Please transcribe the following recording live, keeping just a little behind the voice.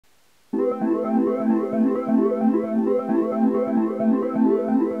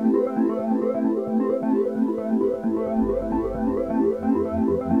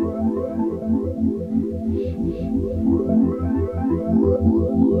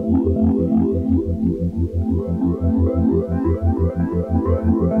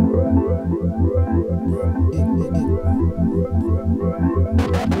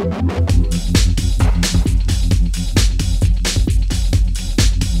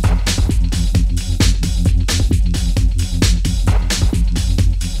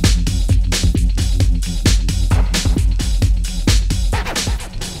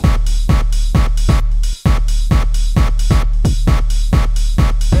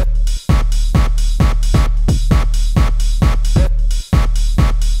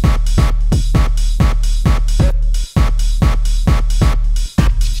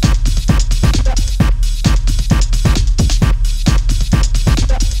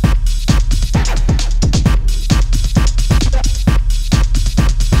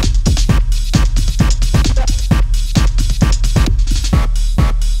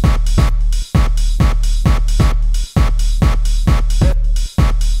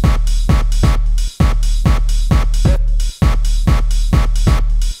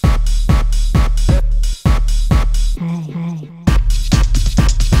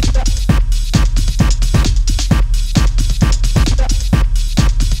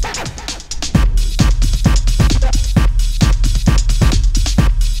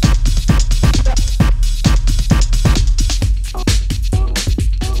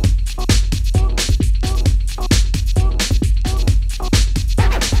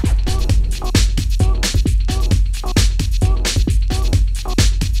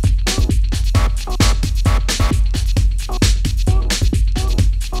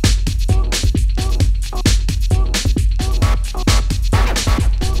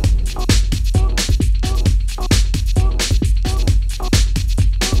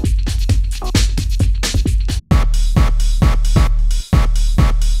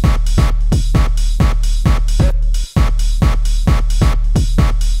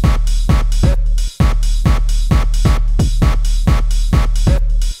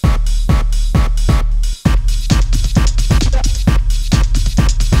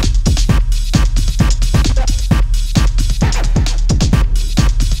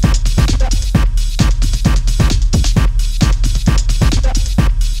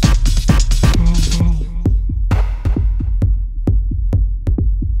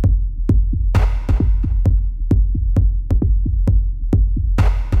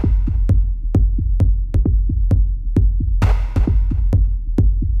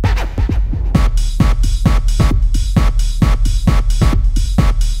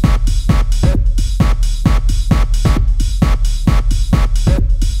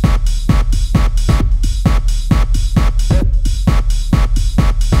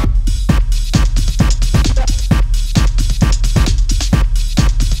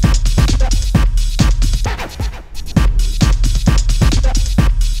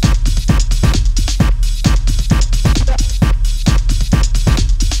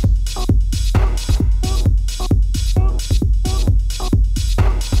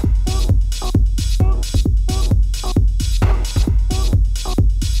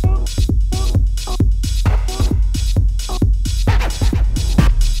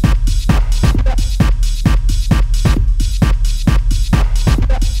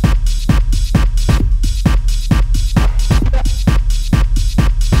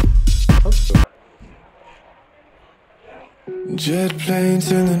Jet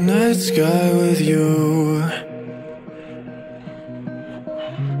planes in the night sky with you.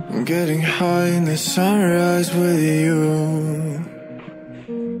 I'm getting high in the sunrise with you.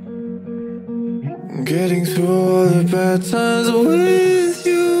 I'm getting through all the bad times with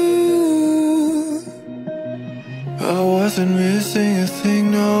you. I wasn't missing a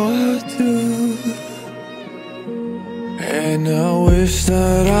thing, no I do. And I wish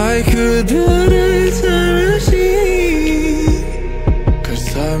that I could build a time machine, 'cause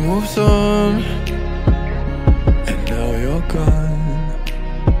time moves on, and now you're gone.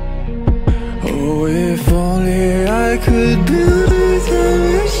 Oh, if only I could build a time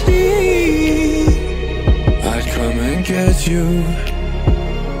machine, I'd come and get you.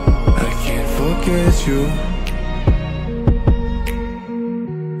 I can't forget you.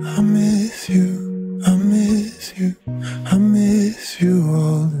 I miss you, I miss you, I miss you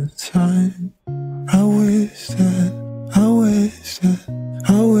all the time. I wish that, I wish that,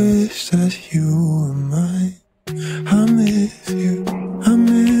 I wish that you were mine. I miss you, I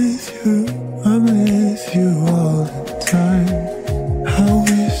miss you, I miss you all the time. I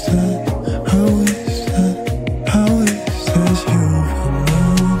wish that, I wish that, I wish that you were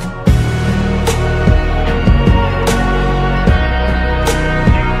mine.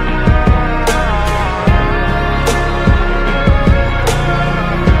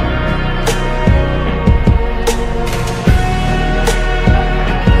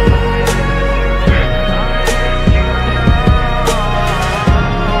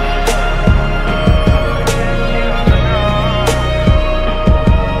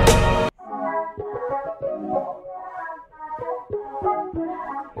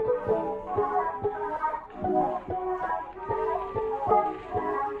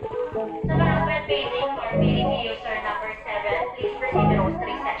 Subsequent waiting for PDP user number 7, please proceed to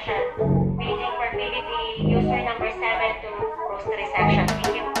roastery section. Waiting for PDP user number 7 to roastery section.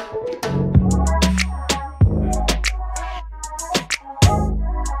 Thank you.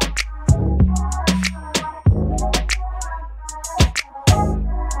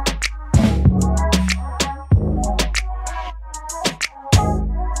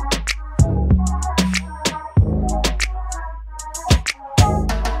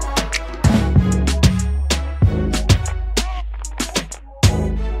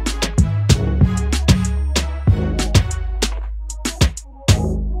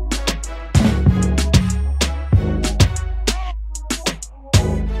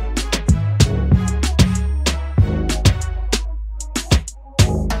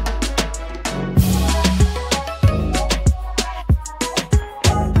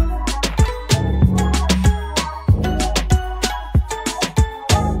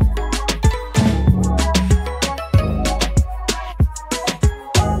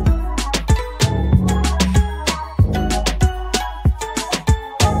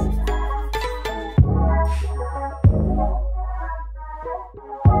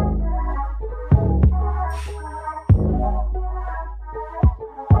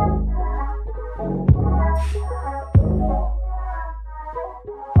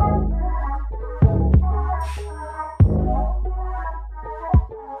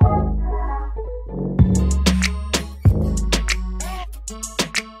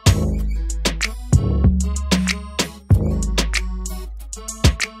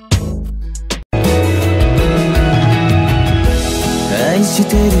愛し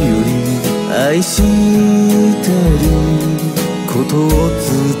てるより愛してることを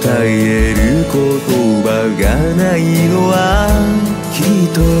伝える言葉がないのはきっ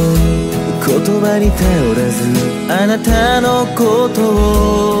と言葉に頼らずあなたのこと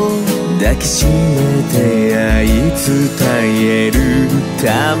を抱きしめて愛伝える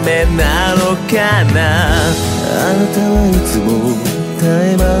ためなのかな。あなたはいつも絶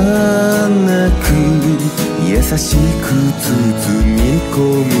え間なく優しく包み込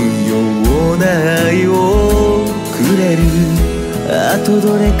むような愛をくれる。あとど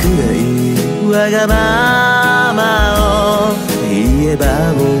れくらいわがままを言えば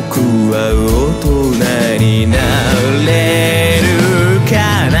僕は大人になれるか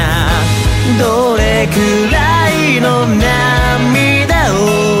な。どれくらいの涙を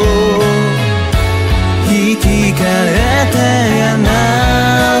生き返ってあな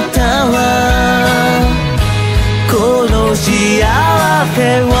たはこの幸せ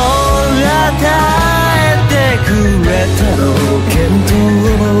を与えてくれたの。見当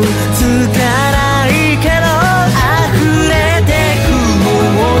もつかないけど溢れてく想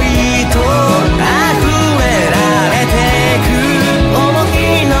いと溢れられてく想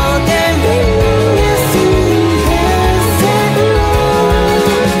いの天秤が水平線を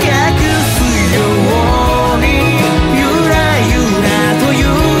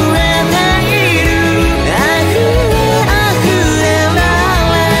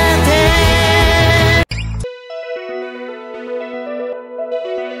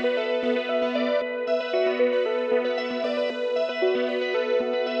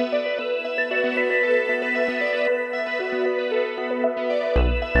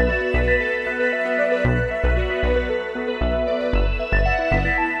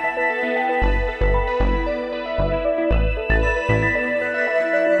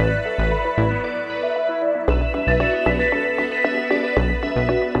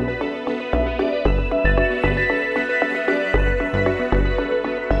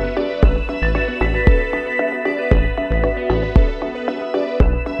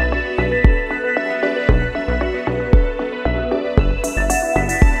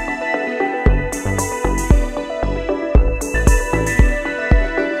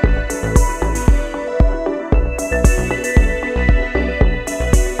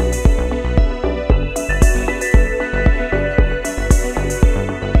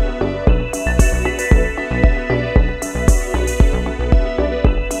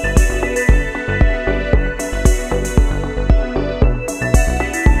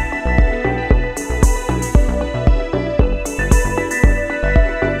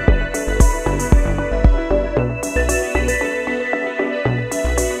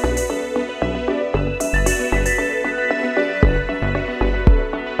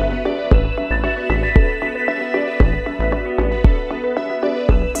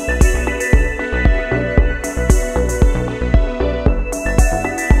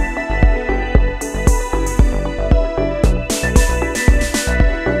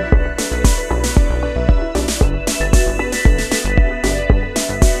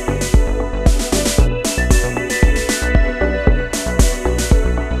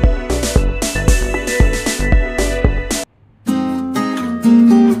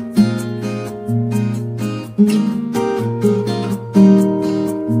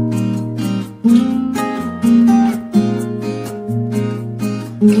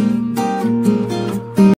you.